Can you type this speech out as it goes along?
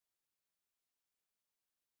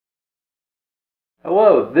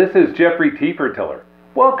Hello, this is Jeffrey Tiefertiller.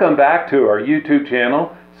 Welcome back to our YouTube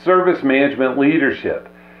channel, Service Management Leadership.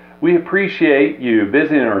 We appreciate you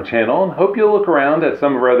visiting our channel and hope you'll look around at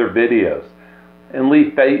some of our other videos and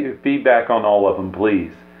leave feedback on all of them,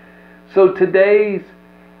 please. So today's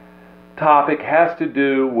topic has to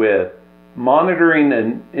do with monitoring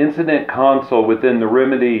an incident console within the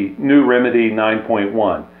new Remedy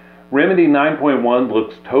 9.1. Remedy 9.1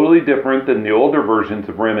 looks totally different than the older versions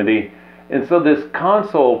of Remedy. And so this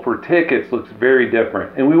console for tickets looks very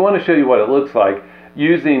different. And we want to show you what it looks like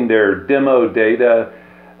using their demo data.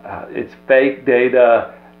 It's fake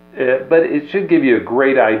data, but it should give you a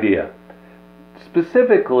great idea.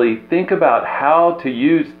 Specifically, think about how to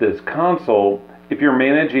use this console if you're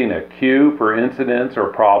managing a queue for incidents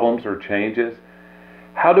or problems or changes.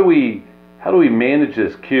 How do we manage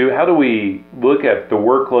this queue? How do we look at the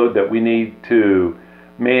workload that we need to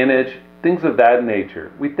manage? Things of that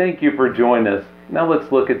nature. We thank you for joining us. Now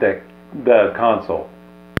let's look at the console.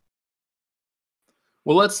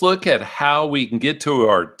 Well, let's look at how we can get to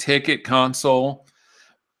our ticket console.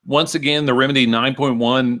 Once again, the Remedy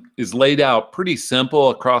 9.1 is laid out pretty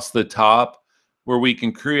simple across the top, where we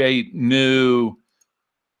can create new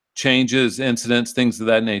changes, incidents, things of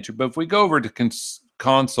that nature. But if we go over to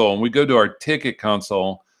console and we go to our ticket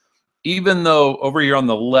console, even though over here on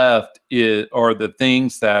the left are the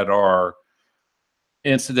things that are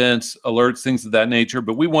incidents, alerts, things of that nature,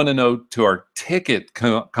 but we want to know to our ticket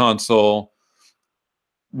console,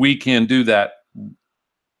 we can do that.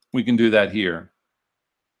 We can do that here.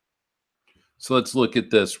 So let's look at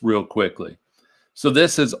this real quickly. So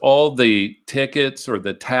this is all the tickets or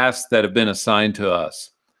the tasks that have been assigned to us.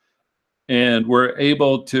 And we're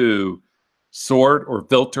able to sort or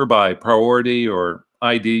filter by priority or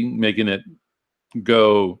ID, making it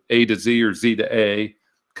go A to Z or Z to A,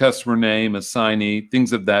 customer name, assignee,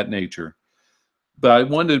 things of that nature. But I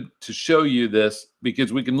wanted to show you this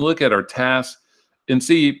because we can look at our tasks and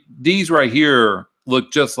see these right here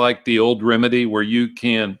look just like the old Remedy, where you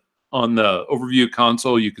can, on the overview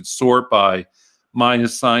console, you could sort by my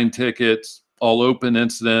assigned tickets, all open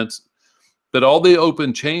incidents. But all the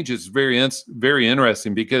open changes is very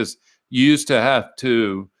interesting because you used to have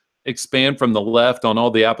to expand from the left on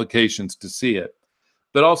all the applications to see it.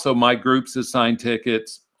 But also my groups assigned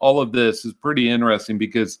tickets, all of this is pretty interesting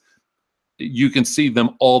because you can see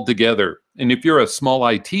them all together. And if you're a small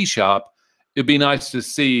IT shop, it'd be nice to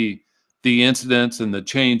see the incidents and the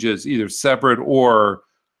changes either separate or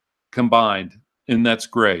combined, and that's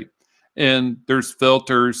great. And there's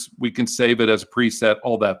filters, we can save it as a preset,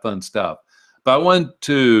 all that fun stuff. But I wanted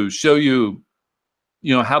to show you,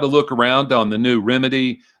 how to look around on the new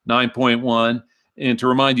Remedy 9.1, and to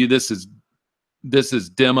remind you, this is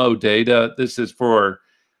demo data. This is for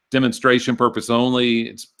demonstration purpose only.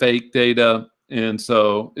 It's fake data, and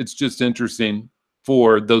so it's just interesting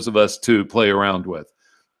for those of us to play around with.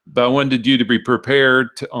 But I wanted you to be prepared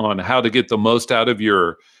on how to get the most out of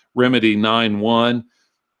your Remedy 9.1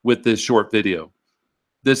 with this short video.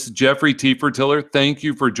 This is Jeffrey Tiefertiller. Thank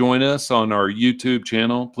you for joining us on our YouTube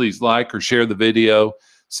channel. Please like or share the video.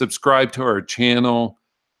 Subscribe to our channel.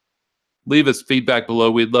 Leave us feedback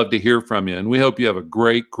below. We'd love to hear from you. And we hope you have a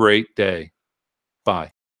great, great day.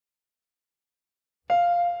 Bye.